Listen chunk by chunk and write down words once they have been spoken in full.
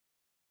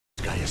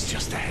guy is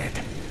just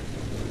ahead.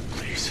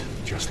 Please,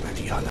 just let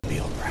Yana be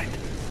alright.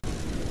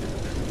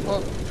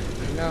 Oh,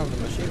 now the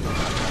machine gun.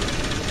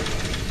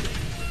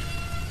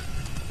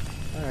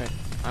 Alright,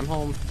 I'm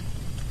home.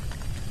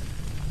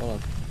 Hold on,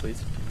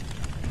 please.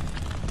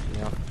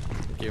 Yeah,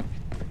 thank you.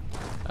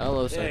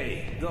 Hello, sir.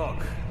 Hey,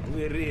 Doc.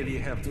 We really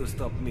have to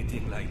stop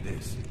meeting like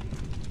this.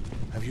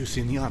 Have you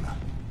seen Yana?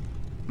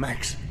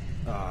 Max?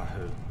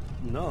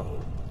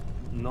 No.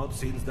 Not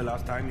since the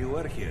last time you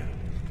were here.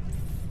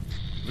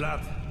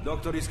 Vlad,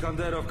 Dr.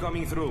 Iskanderov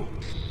coming through.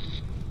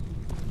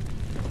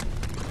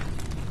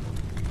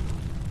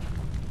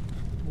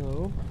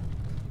 Hello.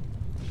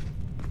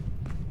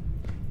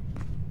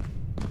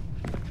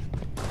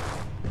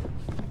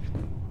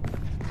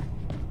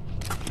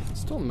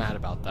 Still mad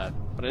about that,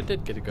 but I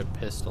did get a good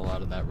pistol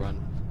out of that run.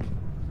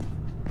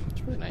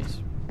 It's really nice.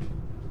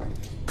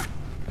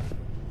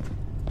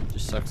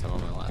 Just sucks I'm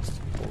on my last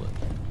bullet.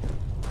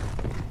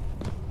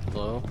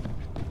 Hello?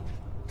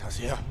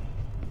 Tasia?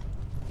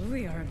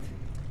 Weird.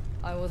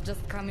 I was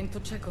just coming to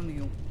check on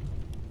you.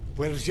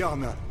 Where's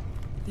Yana?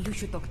 You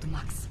should talk to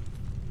Max.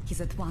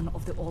 He's at one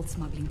of the old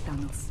smuggling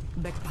tunnels,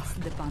 back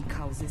past the bank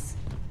houses.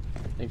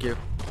 Thank you.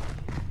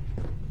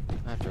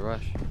 I have to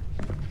rush.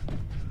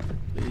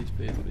 Please,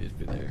 please, please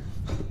be there.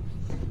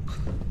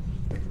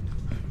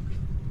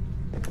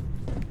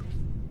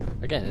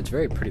 Again, it's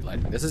very pretty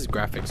lighting. This is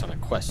graphics on a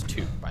Quest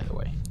 2, by the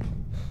way.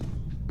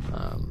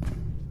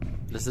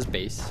 This is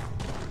base.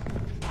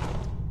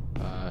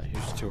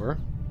 Here's tour.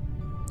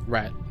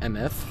 Rat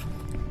MF.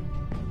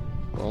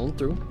 Rolling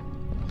through.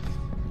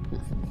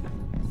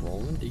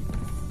 Rolling deep.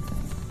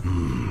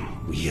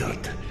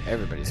 Weird.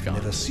 Everybody's gone.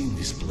 Never seen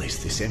this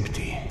place this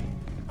empty.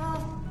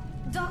 Oh,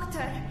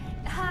 Doctor.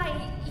 Hi.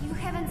 You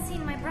haven't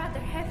seen my brother,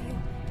 have you?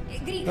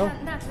 Grika, No.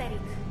 not Lerik.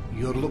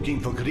 You're looking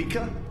for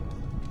Grika?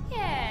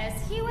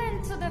 Yes, he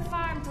went to the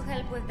farm to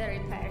help with the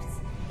repairs.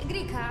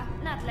 Grika,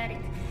 not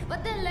Lerik.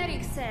 But then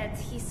Lerik said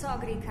he saw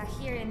Grika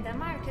here in the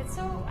market,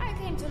 so I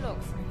came to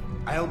look for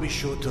him. I'll be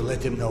sure to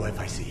let him know if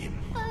I see him.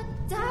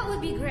 That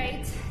would be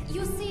great.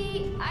 You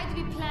see, I'd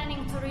be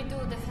planning to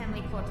redo the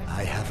family quarters.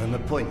 I have an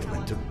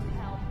appointment to...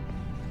 Help.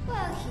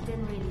 Well, he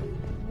didn't really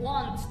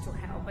want to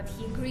help, but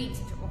he agreed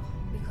to.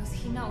 Because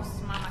he knows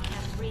Mama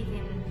can't breathe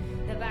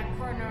in the back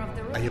corner of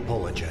the room. I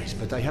apologize,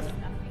 but I have...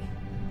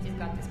 She's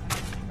got this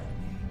connection.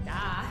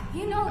 Ah,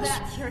 you know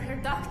that. You're her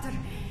doctor.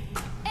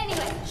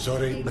 Anyway.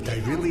 Sorry, but I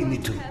really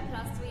need to... Help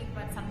last week,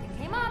 but something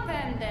came up,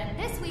 and then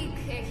this week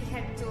he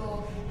had to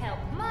help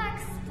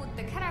Max put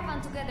the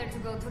caravan together to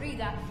go to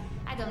Riga.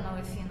 I don't know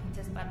if you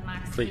noticed, but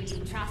Max really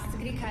trusts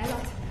Grika a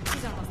lot.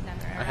 He's almost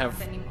never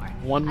around anymore.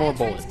 One more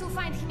bullet. I tried to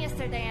find him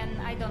yesterday, and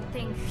I don't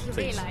think he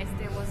realized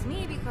it was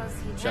me because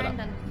he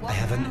turned and walked I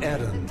have an around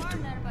errand the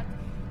corner, but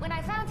when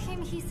I found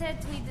him, he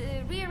said we'd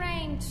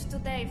rearrange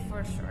today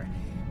for sure.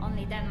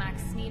 Only then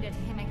Max needed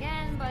him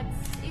again, but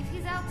if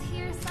he's out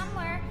here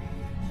somewhere,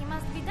 he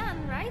must be done,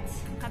 right?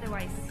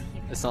 Otherwise,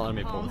 it's not letting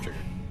me pull the trigger.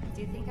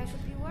 Do you think I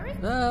should be worried?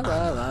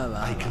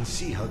 I can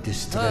see how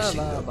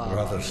distressing your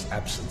brother's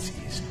absence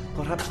is.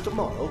 Perhaps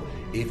tomorrow,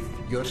 if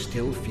you're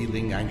still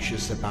feeling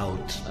anxious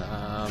about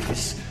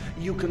this,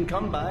 you can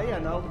come by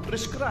and I'll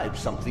prescribe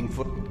something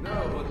for... No,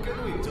 what can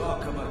we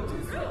talk about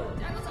this?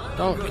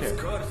 Don't care.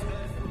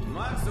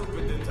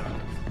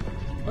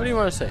 What do you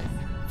want to say?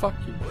 Fuck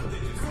you.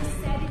 I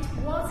said it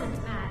wasn't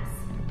Max.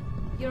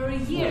 Your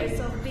years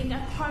of being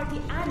a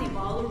party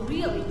animal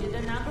really did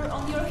a number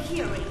on your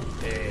hearing.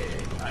 Hey,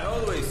 I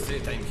always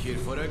said I'm here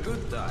for a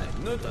good time,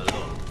 not a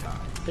long time.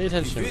 Pay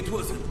attention. If it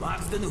wasn't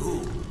Max, then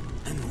who?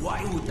 And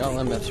why would they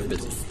Let me open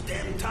busy. those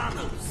damn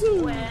tunnels?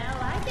 Well,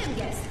 I can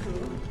guess who.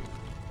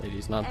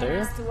 Lady's not And there.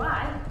 as to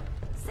why,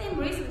 same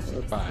reason she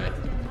Goodbye.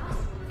 expected a mouse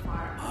from the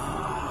farm.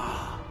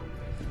 Ah,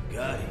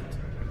 got it.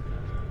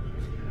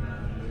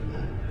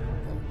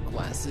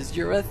 Glasses,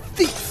 you're a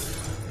thief.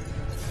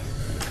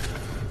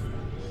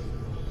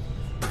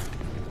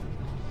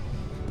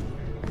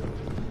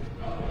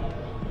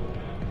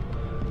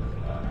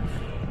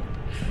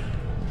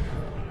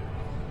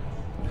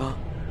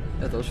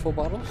 Are those full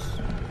bottles?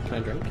 Can I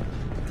drink?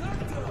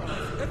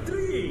 A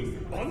tree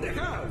on the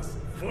house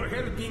for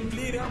helping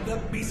clear up the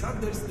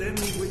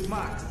misunderstanding with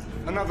Max.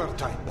 Another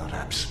time,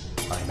 perhaps.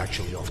 I'm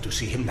actually off to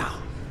see him now.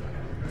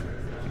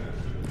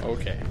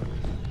 Okay.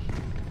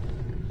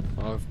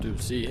 Off to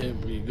see him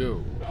we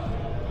go.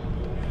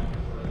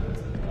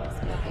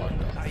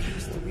 I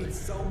used to read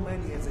so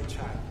many as a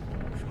child.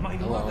 My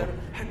mother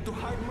had to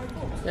hide my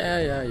books.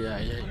 Yeah.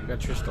 You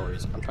got your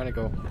stories. I'm trying to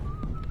go.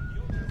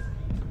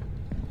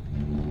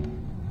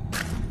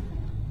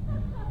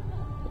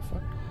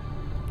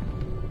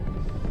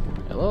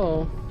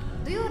 Hello?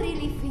 Do you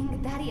really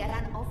think Daria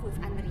ran off with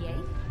Andrei?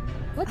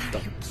 What Are the?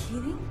 you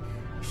kidding?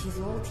 He's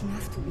old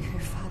enough to be her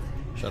father.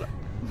 Shut up.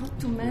 Not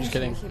to mention just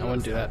kidding. he I wouldn't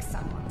looks do like that.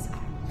 someone's arm.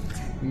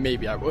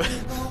 Maybe I would.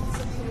 Both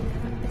supported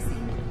from the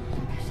same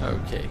passion.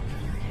 Okay.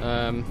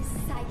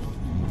 Deciding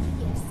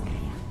in years,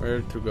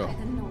 Where to go?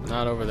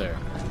 Not over there.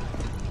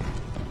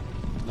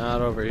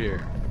 Not over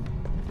here.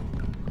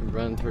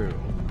 Run through.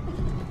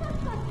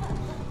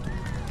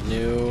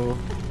 New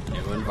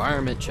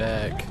environment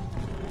check.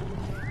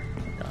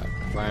 Got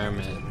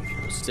environment.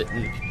 People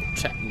sitting, people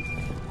chatting.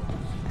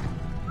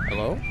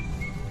 Hello?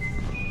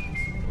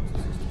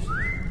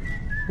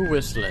 Who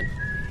whistling?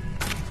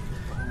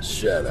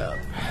 Shut up.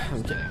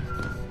 I'm kidding.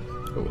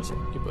 Who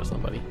whistling? Keep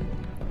whistling, buddy.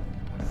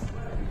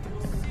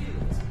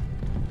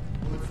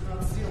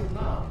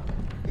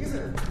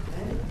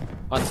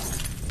 What?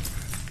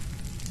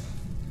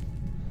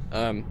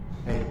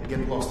 Hey,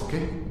 get lost,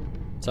 okay?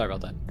 Sorry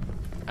about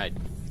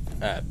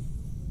that.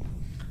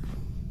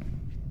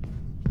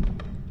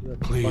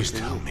 Please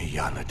tell me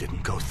Yana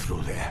didn't go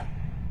through there.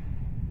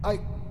 I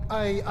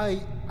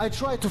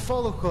tried to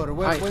follow her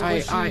when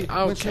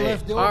she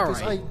left the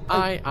office.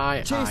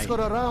 I chased her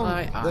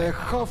around the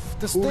half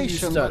the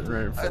station.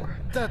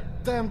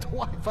 That damned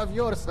wife of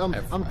yours,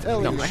 I'm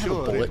telling you.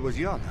 Sure it was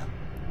Yana.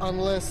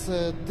 Unless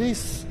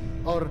this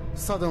or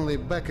suddenly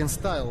back in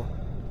style.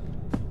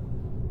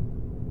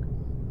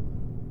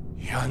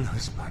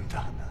 Yana's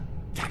bandana.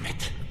 Damn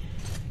it.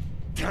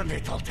 Damn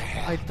it all to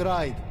hell. I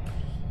tried.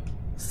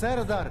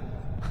 Serdar,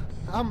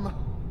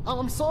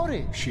 I'm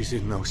sorry. She's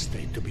in no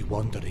state to be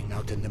wandering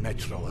out in the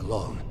metro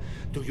alone.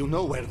 Do you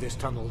know where this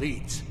tunnel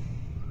leads?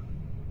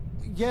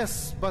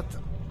 Yes, but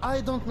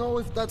I don't know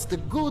if that's the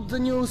good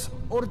news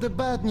or the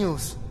bad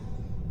news.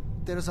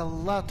 There's a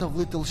lot of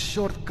little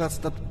shortcuts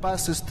that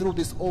passes through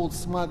these old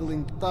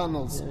smuggling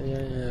tunnels.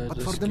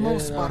 But for the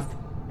most part,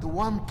 the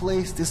one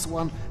place this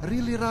one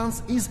really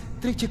runs is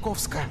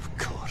Tretyakovska. Of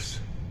course.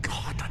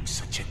 God, I'm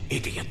such an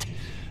idiot.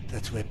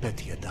 That's where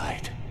Petya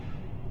died.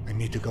 I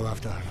need to go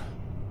after her.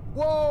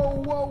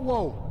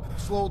 Whoa.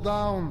 Slow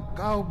down,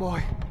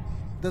 cowboy.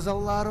 There's a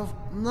lot of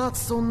not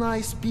so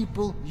nice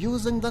people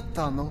using the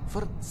tunnel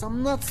for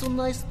some not so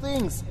nice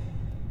things.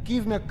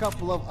 Give me a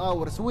couple of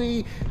hours.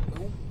 We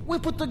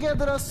put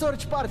together a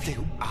search party.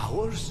 2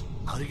 hours?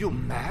 Are you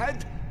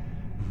mad?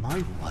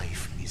 My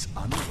wife is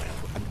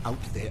unwell and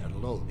out there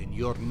alone in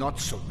your not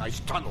so nice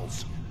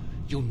tunnels.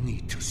 You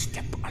need to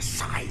step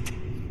aside.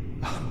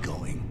 I'm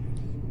going.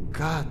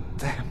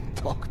 Goddamn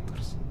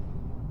doctors.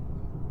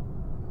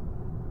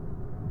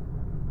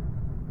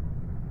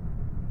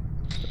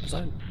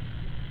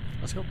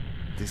 Let's go.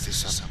 This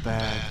is a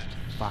bad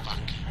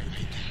fucking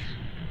idea.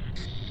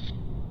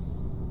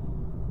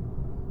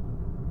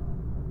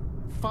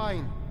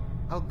 Fine,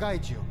 I'll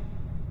guide you.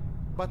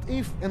 But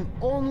if and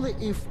only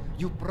if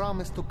you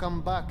promise to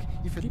come back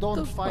if you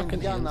don't find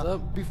Yana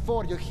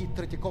before you hit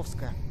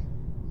Tretyakovska.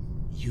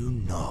 You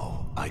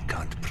know I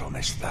can't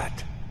promise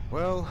that.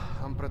 Well,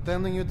 I'm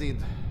pretending you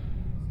did.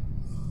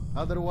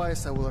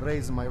 Otherwise, I will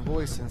raise my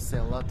voice and say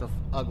a lot of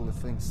ugly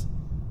things.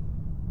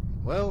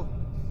 Well,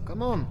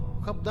 come on,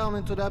 hop down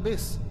into the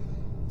abyss.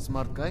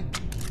 Smart guy.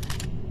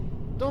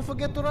 Don't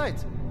forget to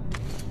write.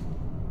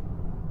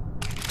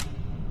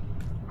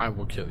 I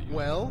will kill you.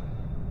 Well,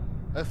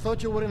 I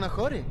thought you were in a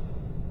hurry.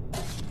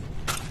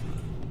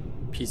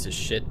 Piece of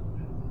shit.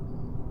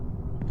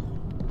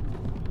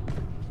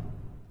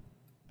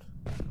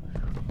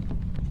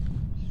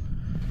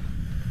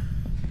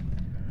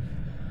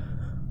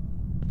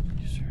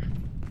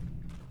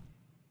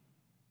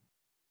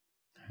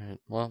 Alright,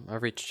 well,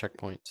 I've reached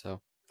checkpoint,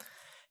 so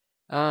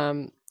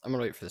I'm gonna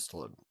wait for this to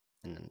load,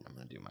 and then I'm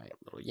gonna do my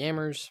little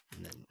yammers,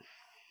 and then,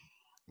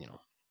 you know,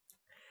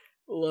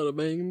 bada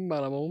bing,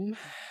 bada boom.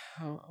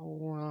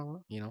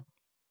 You know.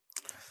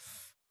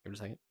 Give it a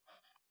second.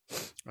 I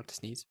have to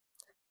sneeze.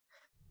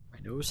 My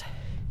nose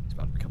is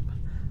about to become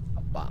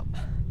a bomb.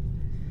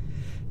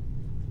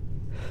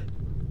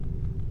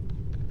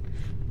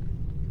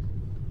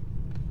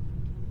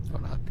 Oh,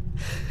 not.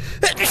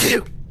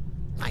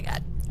 My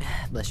God.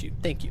 Bless you.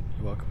 Thank you.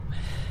 You're welcome.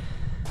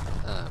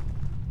 I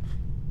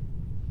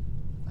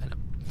know.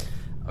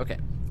 Okay.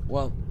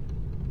 Well,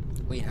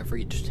 we have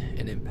reached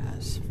an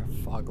impasse for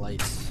fog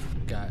lights.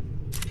 Got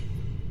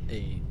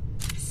a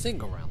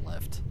single round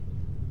left.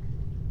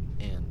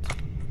 And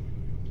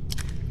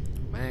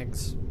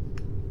mags.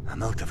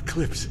 I'm out of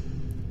clips.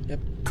 Yep.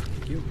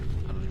 Thank you.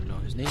 I don't even know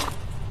his name.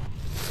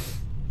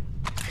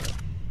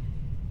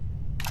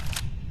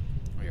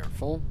 We are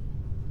full.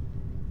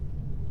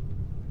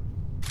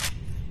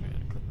 We're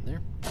gonna clip in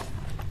there.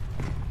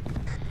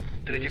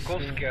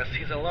 Tretyakovska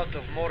sees a lot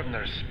of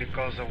mourners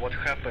because of what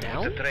happened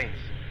with the trains.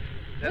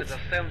 There's a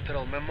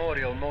central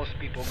memorial most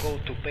people go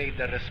to pay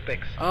their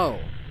respects. Oh.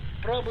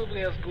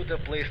 Probably as good a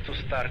place to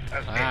start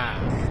as any.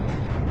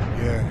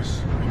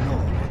 Yes, I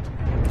know it.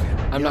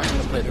 I'm not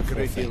going to play the a full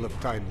great thing, deal of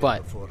time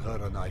but before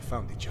her and I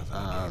found each other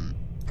again.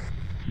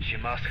 She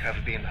must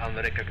have been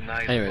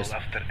unrecognizable anyways,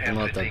 after I'm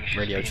gonna let the everything she's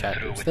radio been chat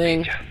through its with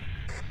thing. Petya.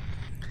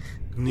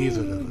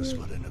 Neither of us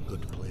were in a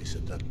good place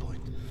at that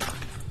point.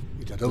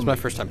 This is my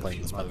first time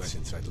playing this, by the way.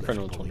 Since I'd For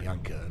anyone left wondering.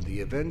 Polyanka, and the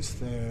events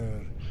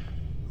there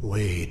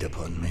weighed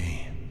upon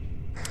me.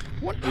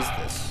 What is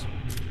this?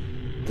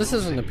 This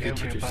isn't a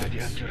Everybody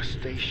at P226. your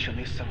station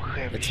is some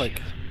heavy It's like,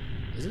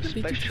 shit. is it a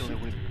Especially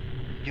P226? with,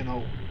 you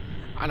know,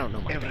 I don't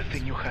know my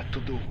everything you had to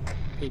do.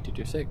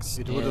 P226.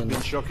 It would have and-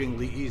 been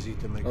shockingly easy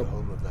to make a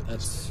home of that.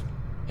 That's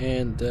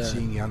and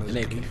Seeing Yana's an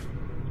AK. grief,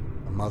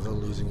 a mother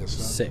losing a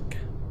son. Sick.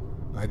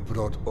 I'd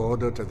brought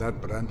order to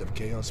that brand of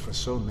chaos for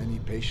so many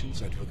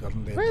patients I'd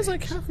forgotten their Where's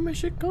names. like half of my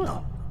shit gone?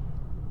 No.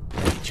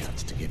 Any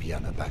chance to give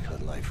Yana back her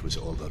life was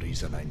all the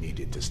reason I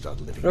needed to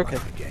start living Okay.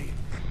 life again.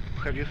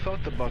 Have you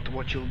thought about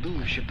what you'll do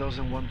if she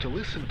doesn't want to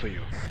listen to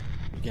you?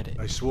 Get it.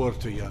 I swore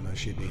to Yana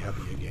she'd be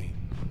happy again.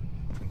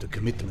 And a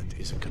commitment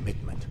is a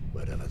commitment,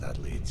 wherever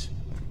that leads.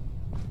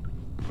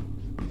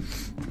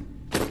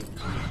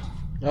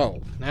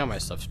 Oh, now my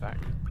stuff's back.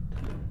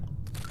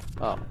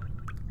 Oh,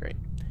 great.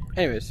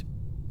 Anyways,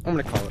 I'm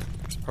gonna call it.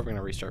 It's probably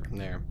gonna restart from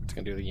there. It's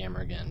gonna do the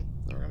yammer again.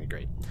 We're gonna be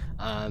great.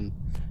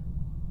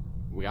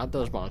 We got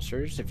those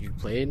monsters. If you've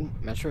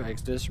played Metro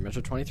Exodus or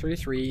Metro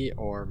 2033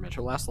 or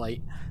Metro Last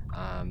Light,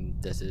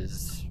 this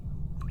is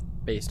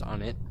based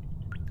on it.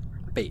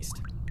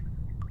 Based.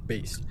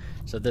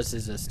 So this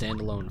is a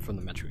standalone from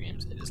the Metro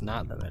games. It is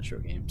not the Metro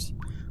games.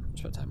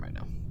 What's my time right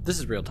now? This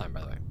is real time,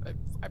 by the way.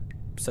 I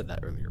said that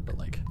earlier, but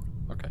like,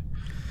 okay.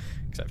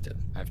 Because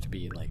I have to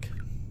be like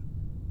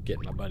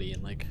getting my buddy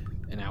in like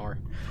an hour.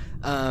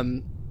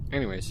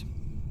 Anyways,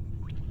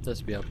 this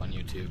will be up on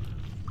YouTube.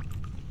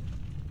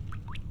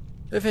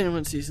 If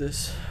anyone sees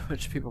this,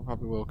 which people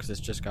probably will, because this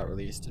just got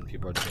released and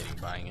people are debating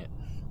buying it,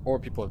 or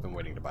people have been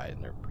waiting to buy it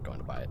and they're going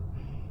to buy it.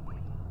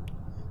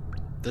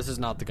 This is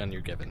not the gun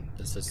you're given.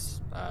 This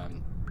is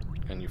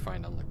gun you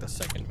find on like the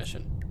second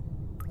mission.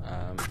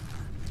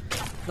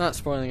 Not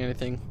spoiling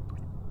anything,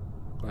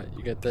 but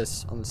you get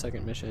this on the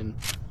second mission.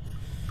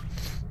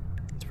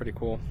 It's pretty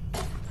cool.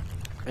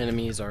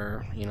 Enemies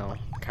are, you know,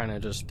 kind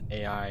of just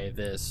AI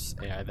this,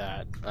 AI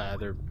that.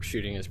 Their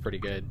shooting is pretty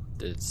good.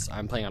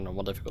 I'm playing on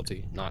normal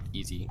difficulty, not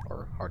easy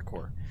or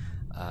hardcore.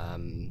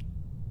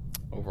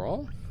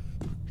 Overall,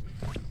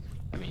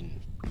 I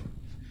mean,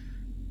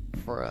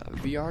 for a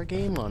VR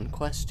game on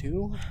Quest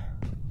 2,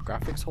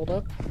 graphics hold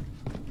up.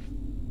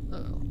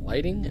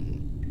 Lighting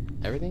and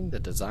everything, the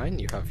design,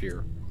 you have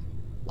your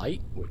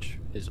light, which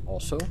is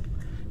also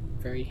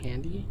very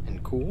handy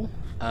and cool.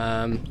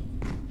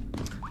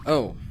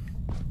 Oh,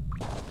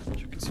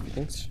 check a few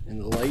things in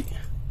the light.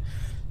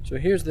 So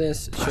here's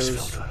this. It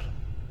shows.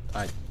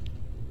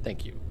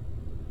 Thank you.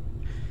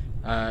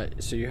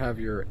 So you have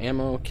your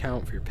ammo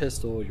count for your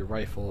pistol, your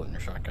rifle, and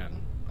your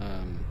shotgun.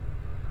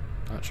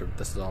 Not sure what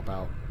this is all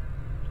about.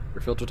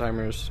 Your filter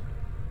timers.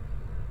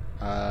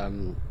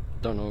 Don't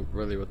know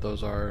really what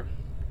those are.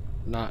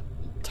 Not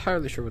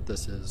entirely sure what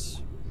this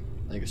is.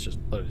 I think it's just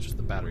literally just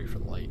the battery for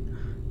the light.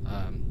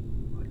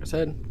 Like I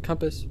said,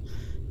 compass,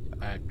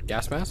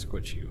 gas mask,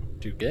 which you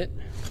do get.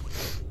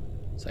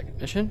 Second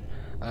mission.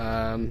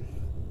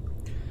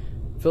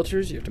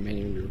 Filters, you have to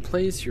manually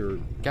replace your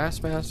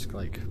gas mask.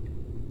 Like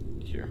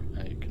here,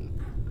 you can.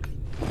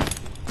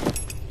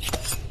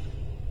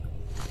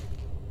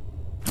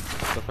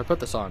 So if I put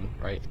this on,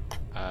 right,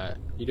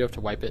 you do have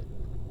to wipe it.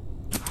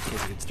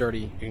 If it gets dirty,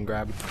 you can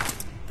grab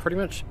pretty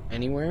much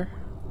anywhere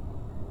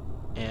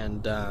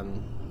and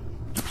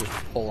just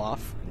pull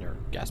off and your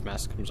gas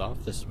mask comes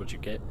off. This is what you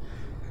get.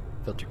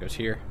 Filter goes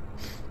here.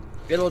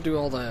 It'll do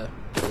all the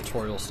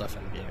tutorial stuff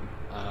in the game.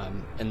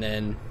 And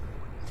then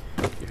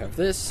you have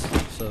this.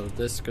 So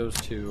this goes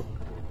to,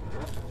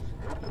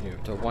 you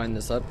have to wind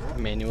this up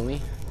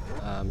manually.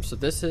 So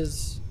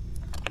this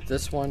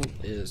one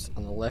is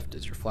on the left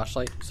is your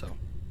flashlight. So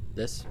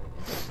this,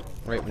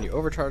 right when you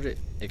overcharge it,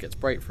 it gets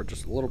bright for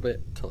just a little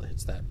bit until it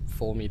hits that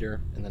full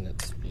meter, and then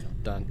it's, you know,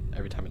 done.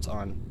 Every time it's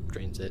on,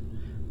 drains it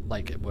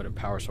like it would a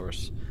power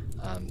source.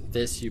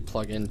 This you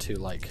plug into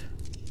like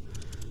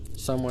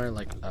somewhere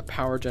like a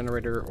power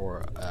generator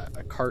or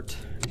a cart,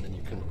 and then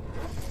you can,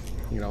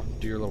 you know,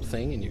 do your little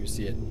thing and you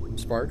see it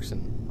sparks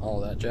and all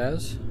that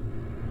jazz,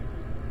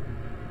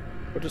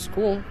 which is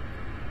cool.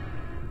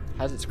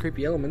 Has its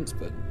creepy elements,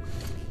 but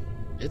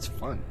it's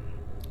fun.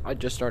 I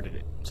just started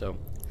it, so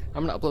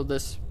I'm gonna upload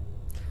this.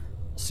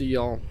 See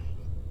y'all.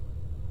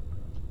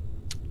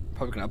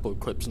 Probably gonna upload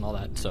clips and all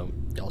that, so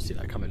y'all see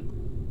that coming.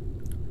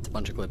 It's a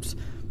bunch of clips.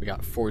 We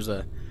got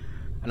Forza.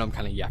 I know I'm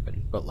kind of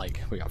yapping, but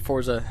like we got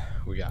Forza.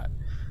 We got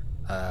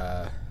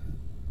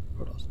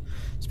what else?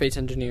 Space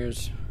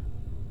Engineers.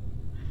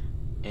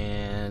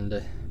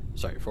 And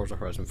sorry, Forza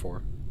Horizon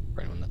 4.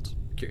 For anyone that's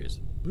curious,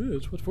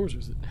 what Forza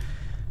is it?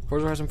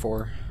 Forza Horizon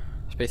 4,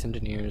 Space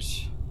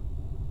Engineers.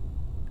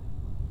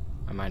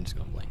 My mind is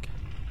going blank.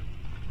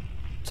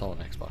 It's all on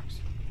Xbox.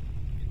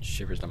 It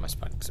shivers down my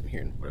spine because I'm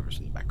hearing whatever's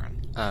in the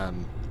background.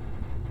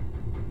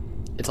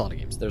 It's a lot of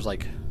games. There's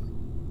about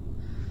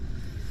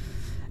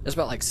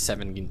like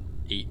 7,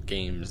 8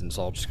 games, and it's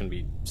all just gonna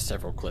be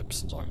several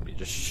clips. It's all gonna be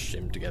just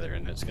shimmed together,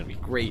 and it's gonna be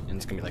great. And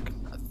it's gonna be like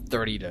a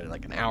 30 to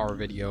like an hour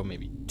video,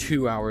 maybe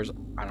 2 hours.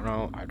 I don't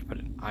know. I have to put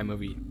it in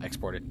iMovie,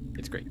 export it.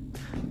 It's great.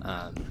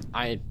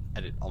 I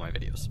edit all my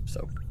videos,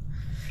 so.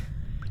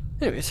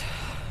 Anyways,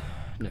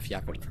 enough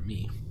yapping from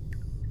me.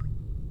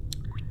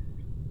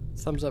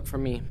 Thumbs up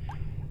from me.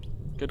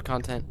 Good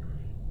content.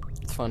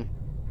 It's fun.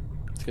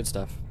 It's good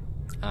stuff.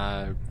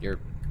 Your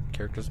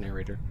character's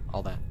narrator,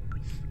 all that.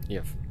 You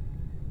have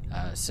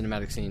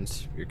cinematic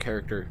scenes. Your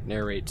character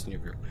narrates, and you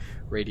have your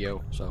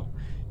radio. So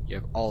you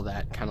have all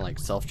that kind of like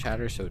self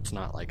chatter. So it's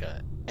not like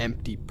a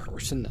empty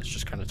person that's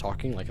just kind of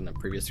talking, like in the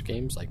previous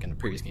games. Like in the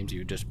previous games, you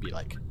would just be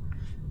like,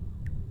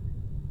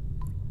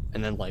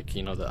 and then like,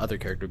 you know, the other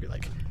character would be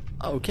like,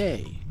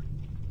 okay,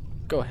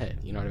 go ahead,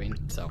 you know what I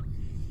mean? So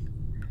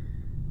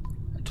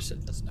I just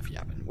said that's enough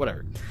yapping.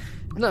 Whatever.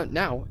 No,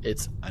 now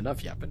it's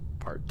enough yapping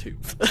part 2.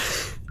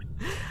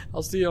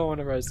 I'll see y'all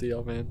whenever I see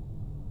y'all, man.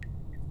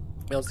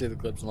 I'll see the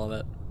clips and all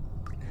that.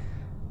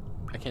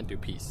 I can't do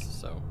peace,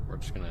 so we're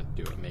just gonna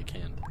do a make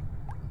hand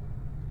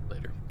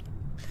later.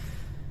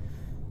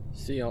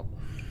 See y'all.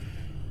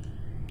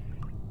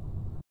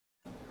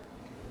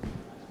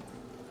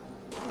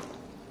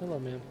 Hello,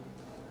 man.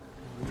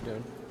 How you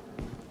doing?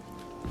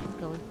 How's it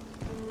going?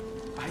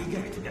 I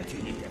get that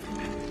you need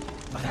everything,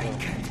 but I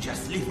can't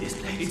just leave this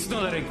place. It's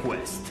not a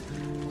request.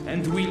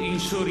 And we'll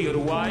ensure your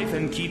wife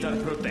and kid are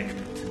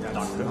protected.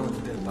 Doctor.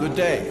 Good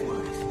day.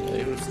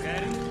 Hey. You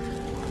scared?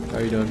 How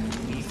are you doing?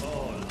 We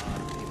all are.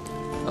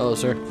 Hello,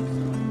 sir.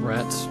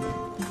 Rats.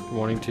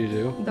 Wanting to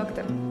do?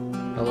 Doctor.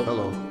 Hello.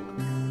 Hello.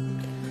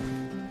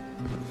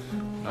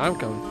 I'm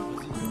coming.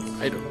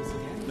 How you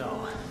doing?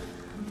 No.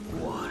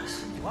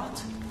 Wars.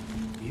 What?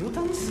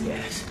 Mutants?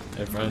 Yes.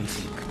 Hey,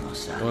 friends.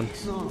 Going?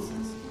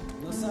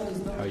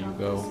 How you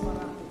go?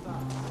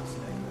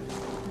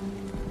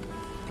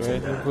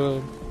 Great.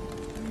 Well.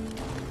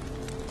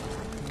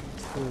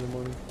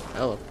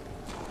 Hello.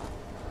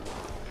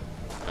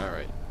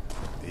 Alright.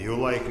 You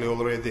likely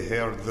already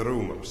heard the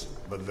rumors,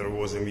 but there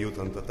was a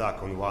mutant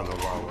attack on one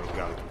of our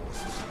guard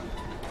posts.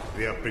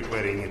 We are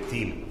preparing a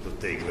team to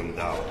take them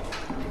down.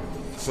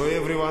 So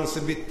everyone's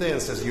a bit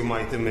tense, as you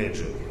might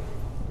imagine.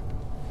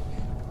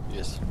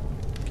 Yes.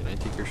 Can I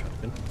take your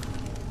shotgun?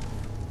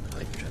 I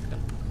like your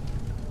shotgun.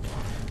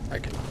 I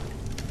can.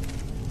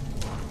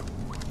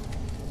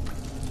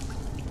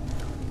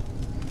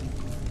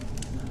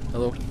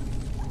 Hello?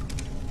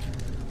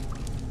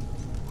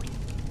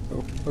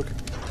 Oh, okay.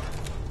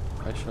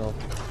 I shall.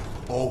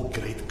 Oh,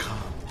 great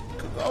Khan.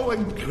 Go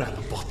and grab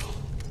a bottle.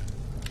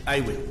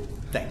 I will.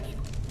 Thank you.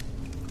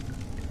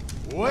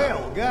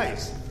 Well,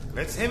 guys,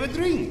 let's have a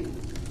drink.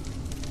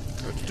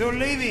 Okay. To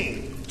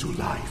living. To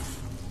life.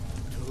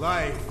 To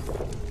life.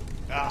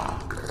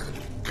 Ah,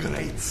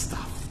 great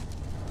stuff.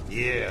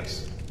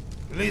 Yes.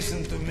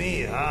 Listen to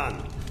me,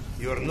 Han.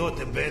 You're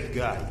not a bad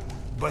guy,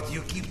 but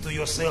you keep to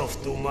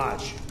yourself too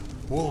much.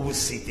 Always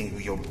sitting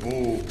with your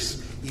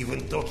books,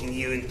 even talking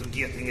you into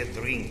getting a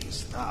drink and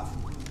stuff.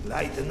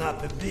 Lighten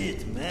up a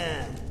bit,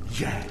 man.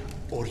 Yeah,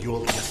 or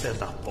you'll just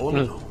end up all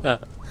alone.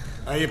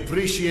 I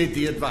appreciate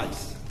the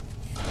advice.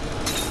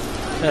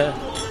 Well,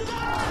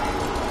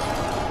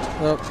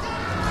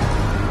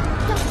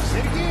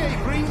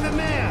 Sergei, bring the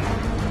man!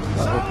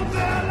 Sound the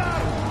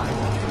alarm!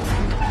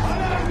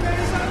 Alarm, there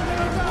is under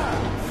attack!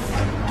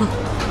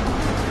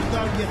 You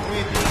don't get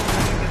ready.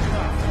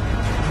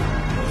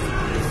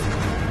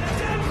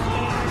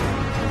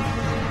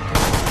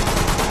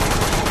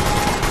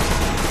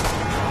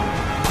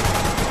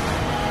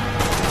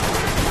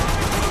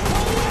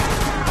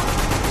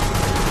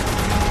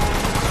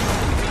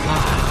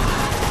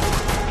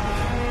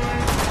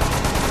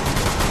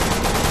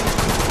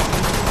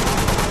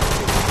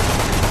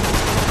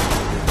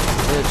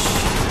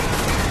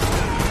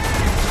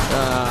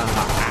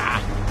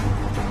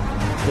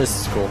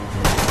 this is cool. Okay.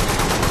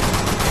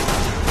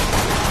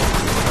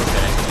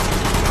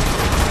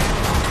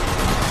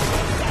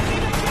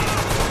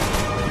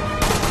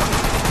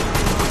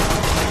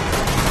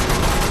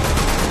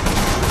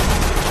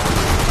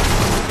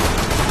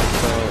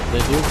 So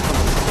they do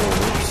come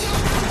forward.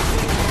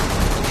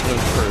 Let's go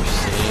first.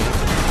 See.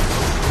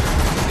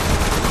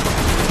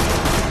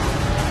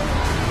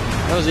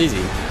 That was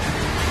easy.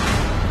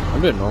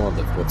 I'm doing normal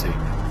difficulty.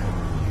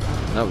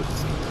 That was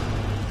easy.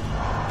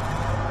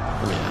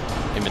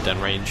 Yeah, aim at dead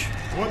range.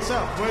 What's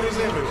up? Where is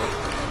everyone?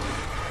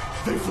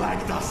 They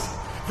flagged us.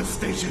 The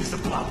station is a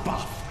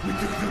bloodbath. We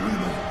took the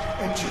women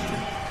and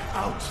children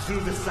out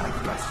through the side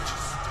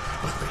passages.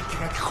 But they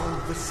can't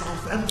hold the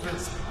south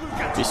entrance. We've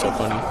got Be to so do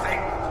funny.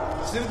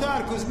 something.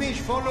 Serdar, Kuzmich,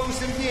 follow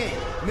Sergei.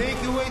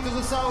 Make your way to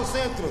the south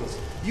entrance.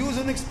 Use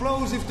an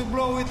explosive to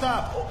blow it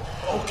up.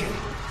 Okay,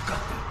 got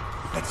that.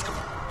 Let's go.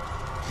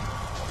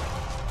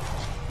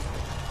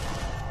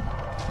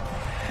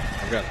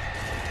 I got it.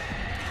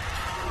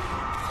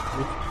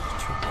 3,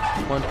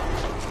 2, 1,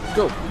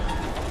 go!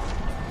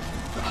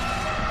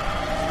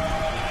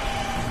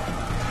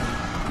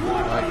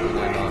 Why can I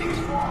not?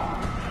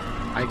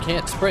 I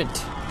can't sprint.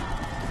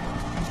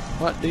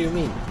 What do you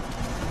mean?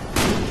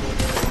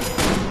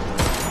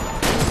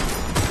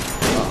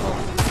 Uh-oh.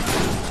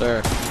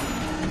 Sir.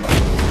 I'm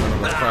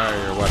gonna require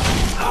your weapon.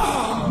 Oh.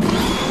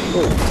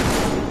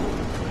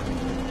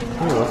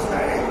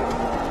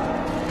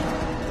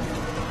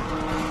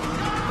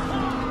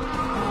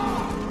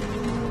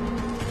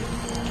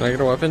 Can I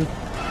get a weapon?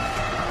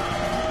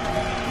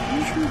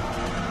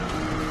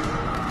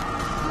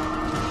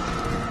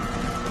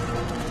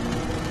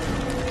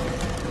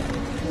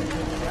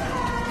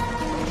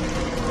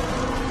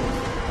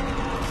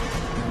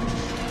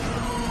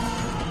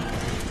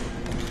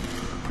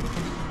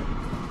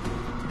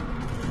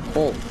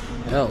 Oh,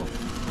 hell.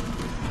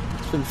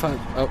 been fun.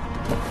 Oh,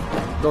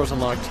 door's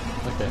unlocked.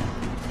 Okay.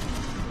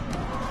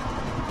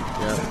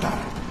 Yeah.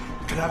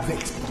 Grab the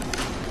explosion.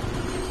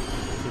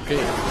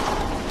 Okay.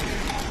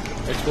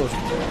 Explosion.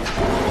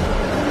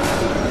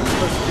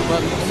 Push the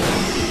buttons.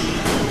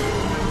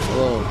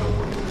 Hello.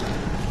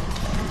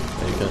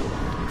 There you go.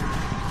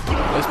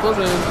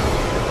 Explosion.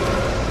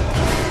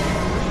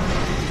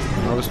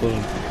 No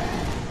explosion.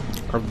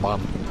 Or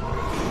bomb.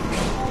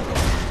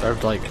 Or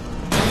like.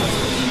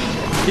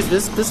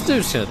 This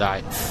dude's gonna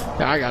die.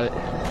 Yeah, I got it.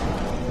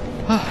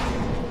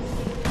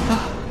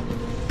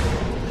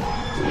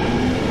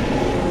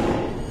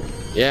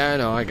 Yeah, I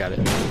know, I got it.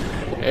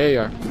 There you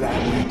are.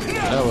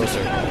 Hello,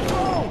 sir.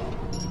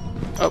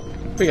 Oh,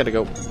 we gotta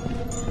go.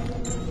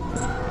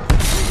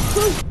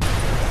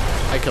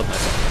 I killed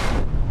myself.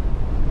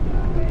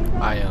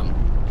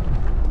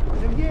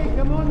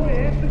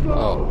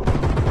 Oh.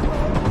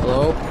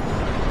 Hello?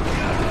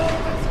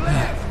 I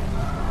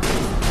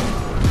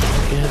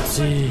can't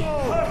see.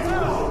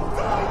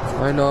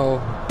 I know.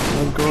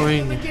 I'm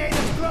going.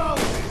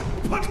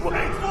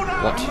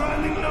 What?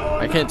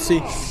 I can't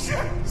see.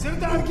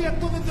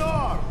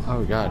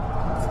 Oh god.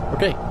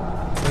 Okay.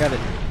 I got it.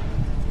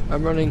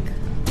 I'm running.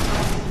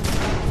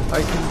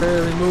 I can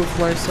barely move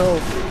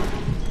myself.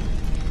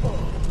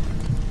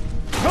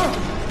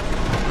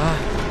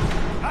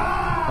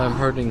 I'm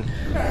hurting.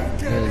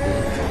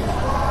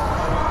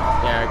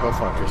 Yeah, go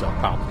fuck yourself,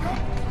 pal.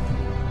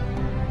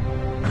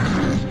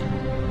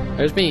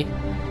 There's me.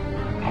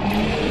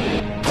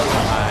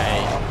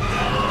 Bye.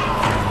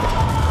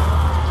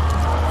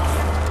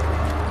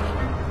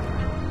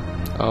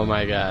 Oh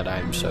my god,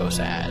 I'm so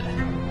sad.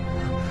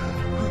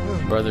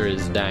 Brother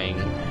is dying.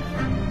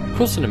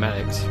 Cool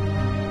cinematics.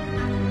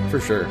 For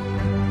sure.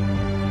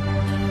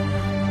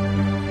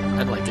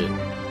 I'd like it.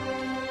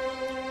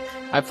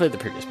 I played the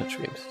previous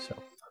Metro games, so.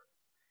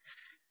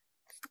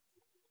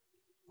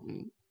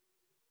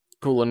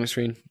 Cool loading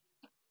screen.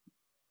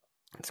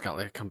 It's got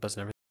like a compass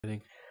and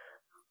everything.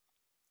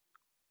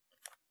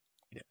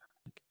 Yeah.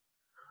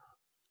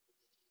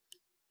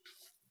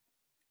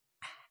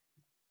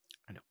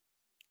 I know.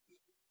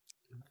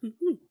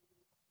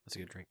 That's a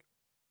good drink.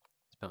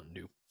 It's Mountain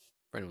Dew.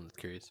 For anyone that's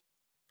curious.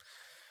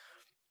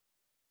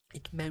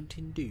 It's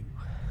Mountain Dew.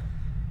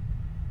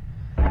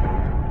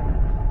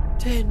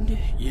 10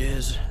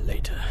 years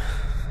later.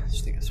 I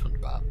just think it's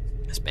SpongeBob.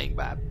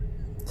 SpongeBob.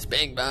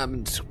 SpongeBob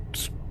and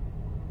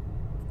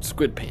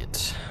Squid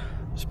Pants.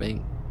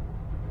 Spang.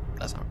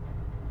 That's not.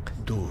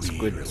 Do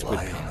we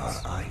rely on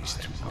our eyes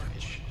too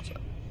much?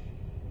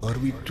 Are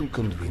we too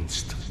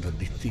convinced that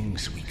the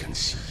things we can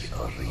see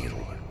are real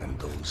and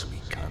those we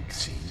can't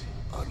see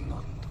are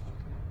not?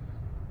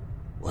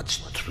 What's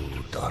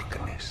true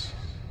darkness?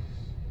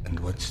 And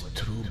what's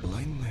true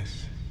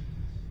blindness?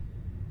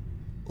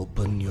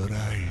 Open your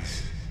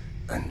eyes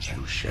and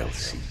you shall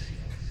see.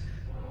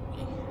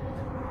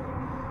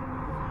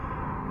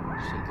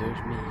 So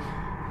there's me.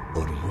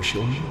 Or you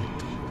shall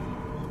not.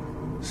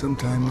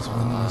 Sometimes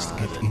one must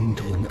get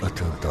into an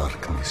utter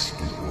darkness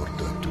in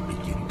order to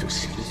begin to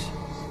see.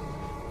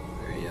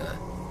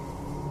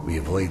 We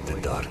avoid the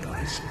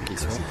darkness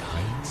because it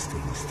hides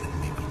things that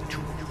may be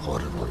too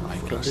horrible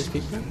for us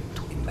even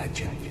to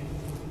imagine.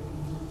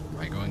 Am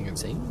I going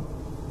insane?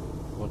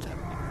 What's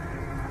happening?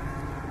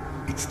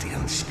 It's the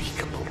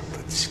unspeakable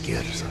that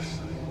scares us.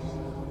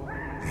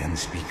 The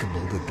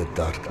unspeakable that the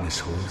darkness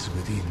holds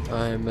within.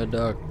 I'm a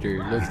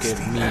doctor. Look it's at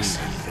the me.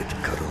 acid that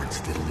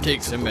corrodes the limits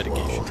Take some of the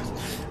medication. world.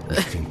 We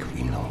think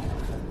we know.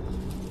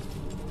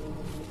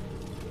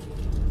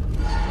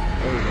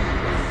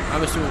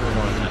 I'm assuming we're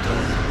going that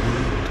way.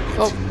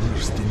 It's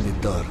immersed in the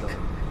dark.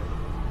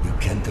 You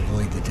can't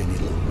avoid it any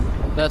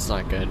longer. That's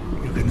not good.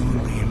 You can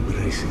only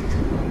embrace it.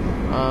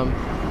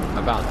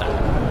 About that.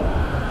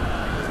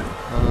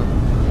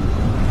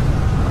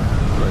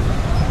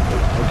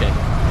 Okay.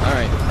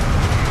 Alright.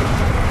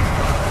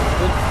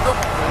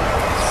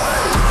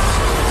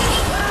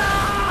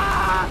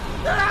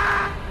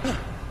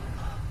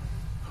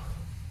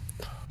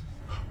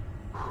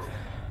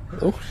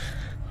 Oh.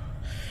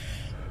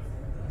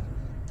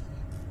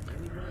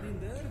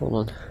 Hold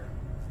on.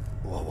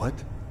 What?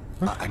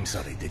 I'm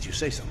sorry, did you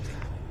say something?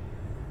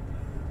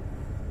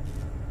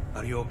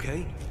 Are you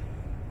okay?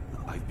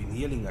 I've been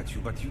yelling at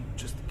you, but you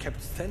just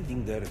kept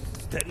standing there,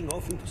 staring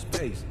off into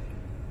space.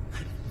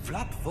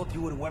 Vlad thought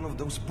you were one of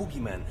those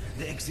boogeymen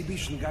the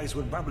exhibition guys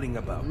were babbling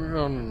about.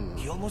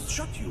 He almost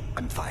shot you.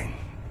 I'm fine.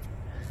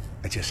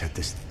 I just had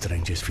the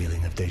strangest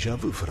feeling of deja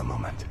vu for a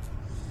moment.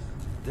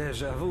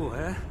 Deja vu,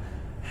 eh?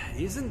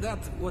 Isn't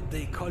that what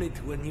they call it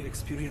when you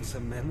experience a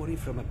memory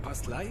from a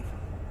past life?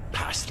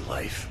 Past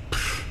life?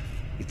 Pfft.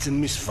 It's a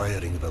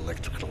misfiring of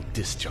electrical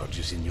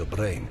discharges in your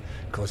brain,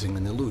 causing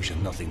an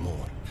illusion, nothing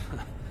more.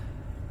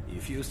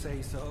 If you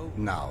say so.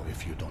 Now,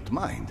 if you don't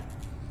mind,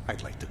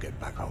 I'd like to get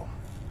back home.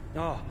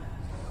 Oh,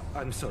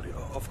 I'm sorry,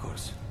 of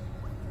course.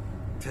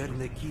 Turn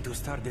the key to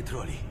start the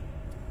trolley.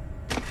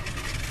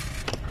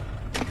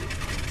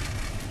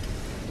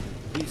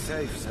 Be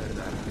safe,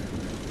 Serdar.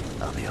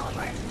 I'll be all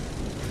right.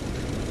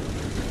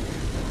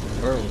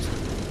 Girls.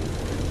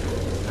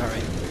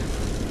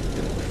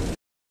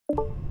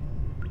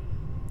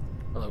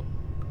 Hello.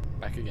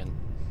 Back again.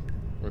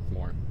 With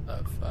more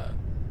of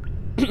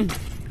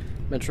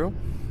Metro.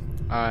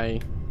 I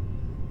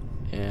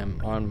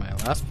am on my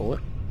last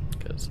bullet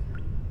because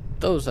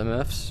those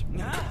MFs.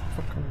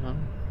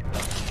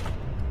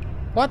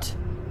 What?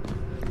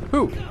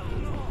 Who?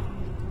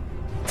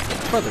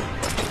 Brother.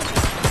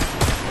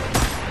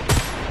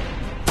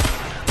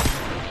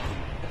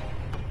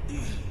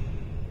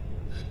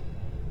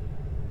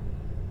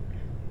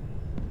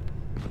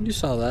 You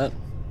saw that.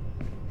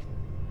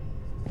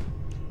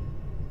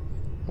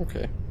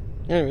 Okay.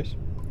 Anyways.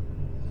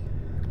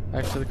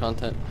 Back to the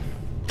content.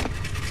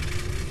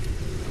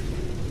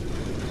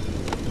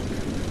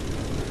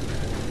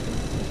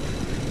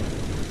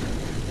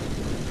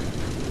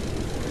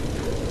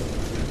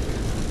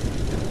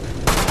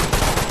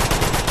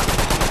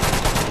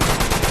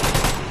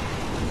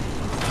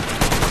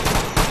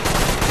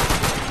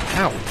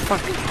 Ow,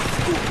 fuck.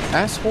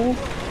 Asshole.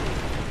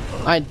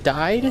 I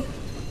died?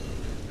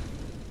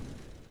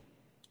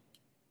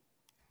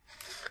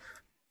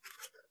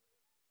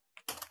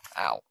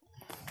 Ow.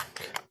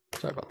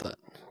 Sorry about that.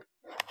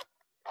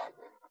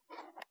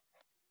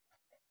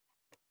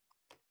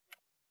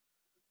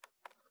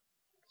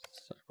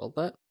 Sorry about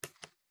that.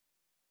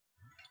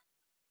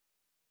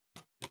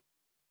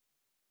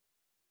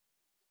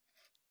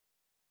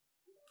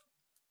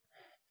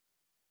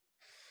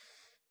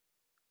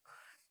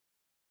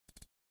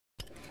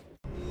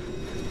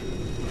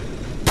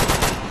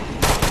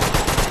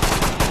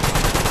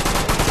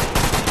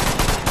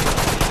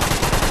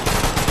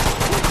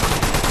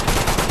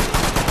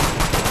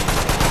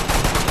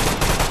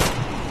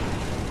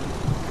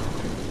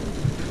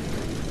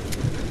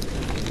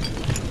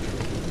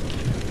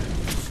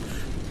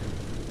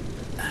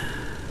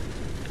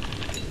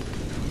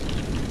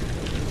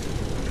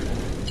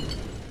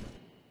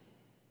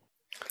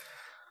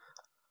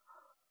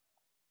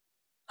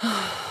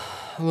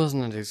 It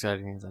wasn't as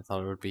exciting as I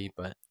thought it would be,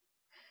 but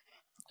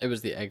it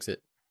was the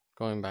exit,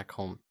 going back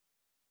home.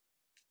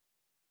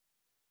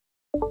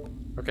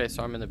 Okay,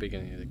 so I'm in the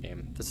beginning of the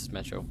game. This is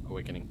Metro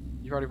Awakening.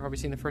 You've already probably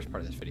seen the first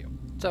part of this video.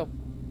 So,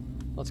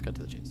 let's cut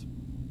to the chase.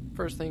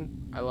 First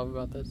thing I love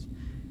about this,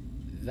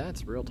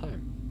 that's real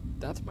time.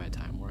 That's my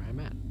time where I'm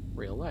at.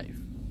 Real life.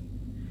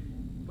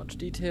 Bunch of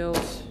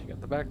details. You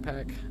got the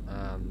backpack,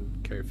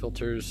 carry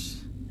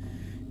filters.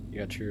 You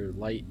got your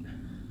light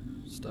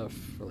stuff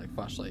for like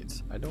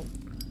flashlights. I don't.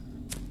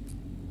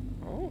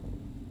 Oh,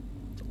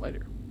 it's a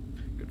lighter.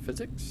 Good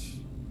physics.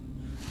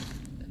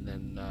 And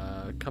then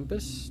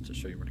compass to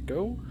show you where to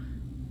go.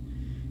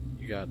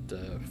 You got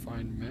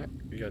find map.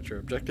 You got your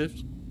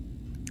objectives.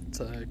 It's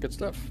good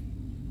stuff.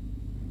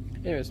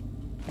 Anyways,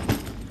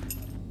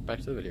 back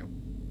to the video.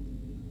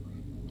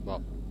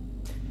 Well,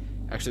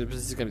 actually,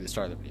 this is gonna be the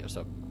start of the video,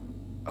 so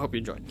I hope you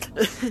enjoy.